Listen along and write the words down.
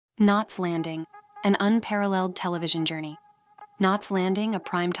Knots Landing, an unparalleled television journey. Knots Landing, a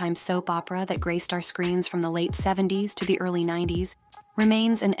primetime soap opera that graced our screens from the late 70s to the early 90s,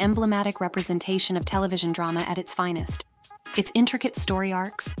 remains an emblematic representation of television drama at its finest. Its intricate story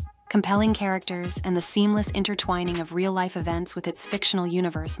arcs, compelling characters, and the seamless intertwining of real-life events with its fictional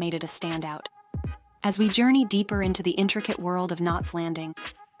universe made it a standout. As we journey deeper into the intricate world of Knots Landing,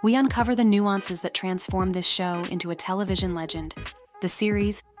 we uncover the nuances that transform this show into a television legend. The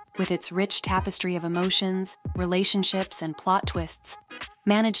series, with its rich tapestry of emotions, relationships, and plot twists,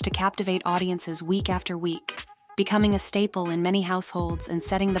 managed to captivate audiences week after week, becoming a staple in many households and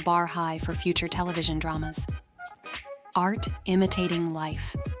setting the bar high for future television dramas. Art imitating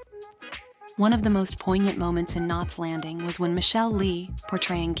life. One of the most poignant moments in Knots Landing was when Michelle Lee,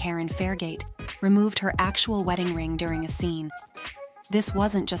 portraying Karen Fairgate, removed her actual wedding ring during a scene. This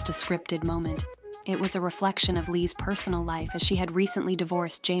wasn't just a scripted moment. It was a reflection of Lee's personal life as she had recently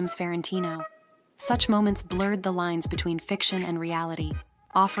divorced James Ferrantino. Such moments blurred the lines between fiction and reality,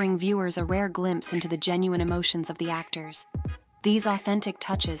 offering viewers a rare glimpse into the genuine emotions of the actors. These authentic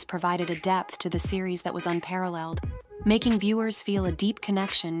touches provided a depth to the series that was unparalleled, making viewers feel a deep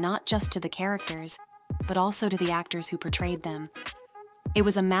connection not just to the characters, but also to the actors who portrayed them. It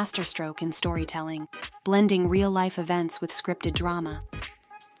was a masterstroke in storytelling, blending real-life events with scripted drama.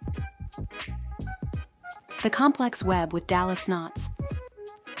 The complex web with Dallas Knots.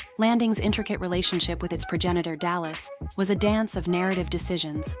 Landing's intricate relationship with its progenitor Dallas was a dance of narrative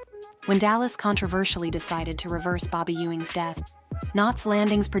decisions. When Dallas controversially decided to reverse Bobby Ewing's death, Knots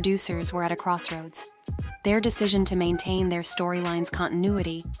Landing's producers were at a crossroads. Their decision to maintain their storyline's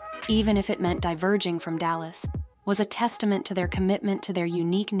continuity, even if it meant diverging from Dallas, was a testament to their commitment to their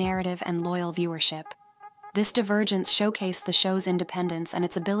unique narrative and loyal viewership. This divergence showcased the show's independence and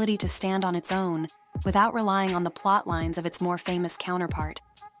its ability to stand on its own without relying on the plot lines of its more famous counterpart.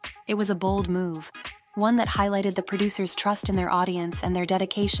 It was a bold move, one that highlighted the producers' trust in their audience and their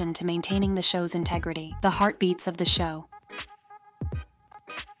dedication to maintaining the show's integrity. The heartbeats of the show.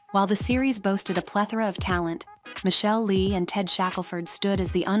 While the series boasted a plethora of talent, Michelle Lee and Ted Shackelford stood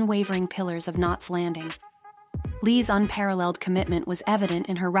as the unwavering pillars of Knots Landing. Lee's unparalleled commitment was evident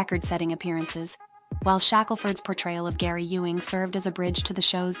in her record-setting appearances, while Shackelford's portrayal of Gary Ewing served as a bridge to the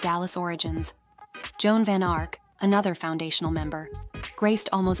show's Dallas origins. Joan Van Ark, another foundational member, graced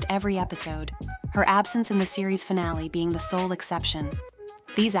almost every episode, her absence in the series finale being the sole exception.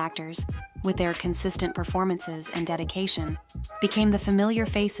 These actors, with their consistent performances and dedication, became the familiar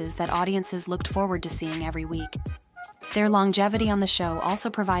faces that audiences looked forward to seeing every week. Their longevity on the show also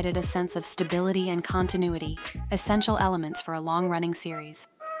provided a sense of stability and continuity, essential elements for a long-running series.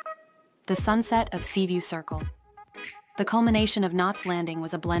 The sunset of Seaview Circle. The culmination of Knots Landing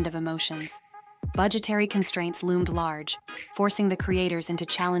was a blend of emotions. Budgetary constraints loomed large, forcing the creators into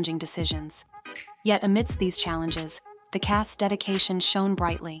challenging decisions. Yet amidst these challenges, the cast's dedication shone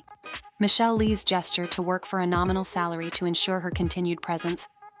brightly. Michelle Lee's gesture to work for a nominal salary to ensure her continued presence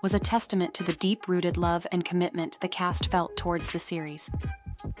was a testament to the deep-rooted love and commitment the cast felt towards the series.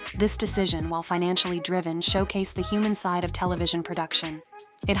 This decision, while financially driven, showcased the human side of television production.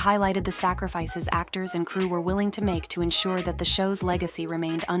 It highlighted the sacrifices actors and crew were willing to make to ensure that the show's legacy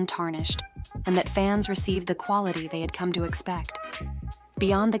remained untarnished, and that fans received the quality they had come to expect.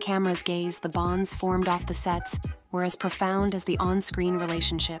 Beyond the camera's gaze, the bonds formed off the sets were as profound as the on-screen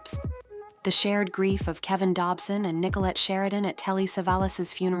relationships. The shared grief of Kevin Dobson and Nicolette Sheridan at Telly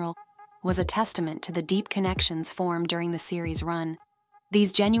Savalas' funeral was a testament to the deep connections formed during the series' run.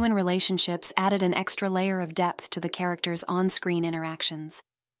 These genuine relationships added an extra layer of depth to the characters' on-screen interactions.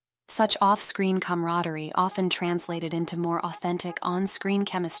 Such off-screen camaraderie often translated into more authentic on-screen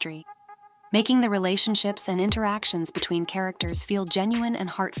chemistry, making the relationships and interactions between characters feel genuine and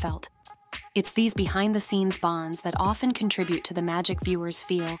heartfelt. It's these behind-the-scenes bonds that often contribute to the magic viewers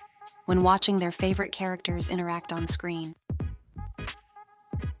feel when watching their favorite characters interact on screen.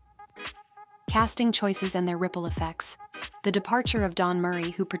 Casting choices and their ripple effects. The departure of Don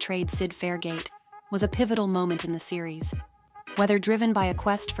Murray, who portrayed Sid Fairgate, was a pivotal moment in the series. Whether driven by a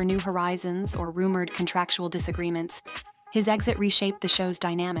quest for new horizons or rumored contractual disagreements, his exit reshaped the show's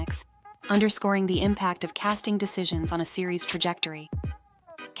dynamics, underscoring the impact of casting decisions on a series' trajectory.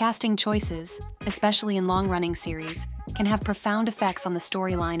 Casting choices, especially in long-running series, can have profound effects on the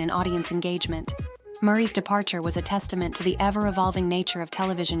storyline and audience engagement. Murray's departure was a testament to the ever-evolving nature of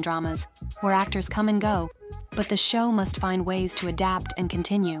television dramas, where actors come and go, but the show must find ways to adapt and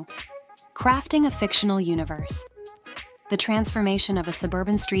continue. Crafting a fictional universe. The transformation of a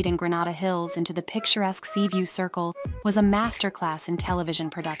suburban street in Granada Hills into the picturesque Seaview Circle was a masterclass in television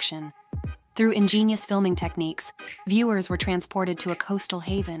production. Through ingenious filming techniques, viewers were transported to a coastal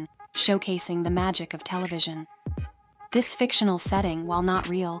haven, showcasing the magic of television. This fictional setting, while not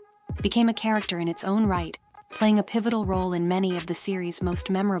real, became a character in its own right, playing a pivotal role in many of the series' most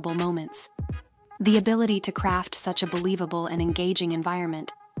memorable moments. The ability to craft such a believable and engaging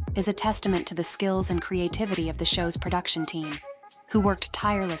environment is a testament to the skills and creativity of the show's production team, who worked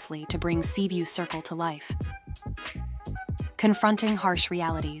tirelessly to bring Seaview Circle to life. Confronting harsh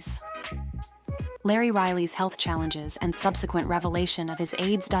realities. Larry Riley's health challenges and subsequent revelation of his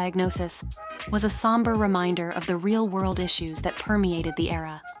AIDS diagnosis was a somber reminder of the real-world issues that permeated the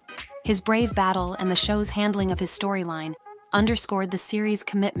era. His brave battle and the show's handling of his storyline underscored the series'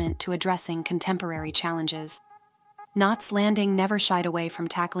 commitment to addressing contemporary challenges. Knots Landing never shied away from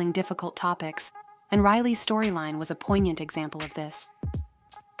tackling difficult topics, and Riley's storyline was a poignant example of this.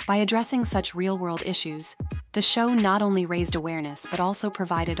 By addressing such real-world issues, the show not only raised awareness but also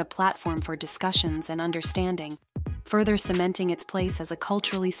provided a platform for discussions and understanding, further cementing its place as a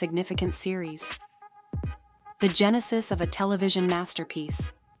culturally significant series. The genesis of a television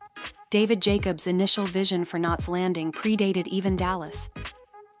masterpiece. David Jacobs' initial vision for Knots Landing predated even Dallas.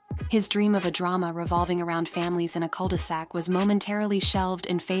 His dream of a drama revolving around families in a cul-de-sac was momentarily shelved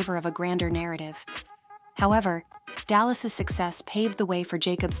in favor of a grander narrative. However, Dallas's success paved the way for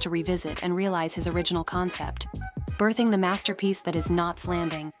Jacobs to revisit and realize his original concept, birthing the masterpiece that is Knots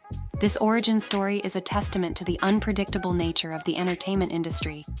Landing. This origin story is a testament to the unpredictable nature of the entertainment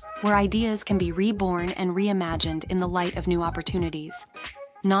industry, where ideas can be reborn and reimagined in the light of new opportunities.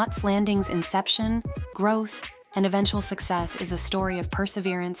 Knots Landing's inception, growth, and eventual success is a story of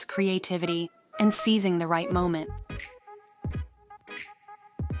perseverance, creativity, and seizing the right moment.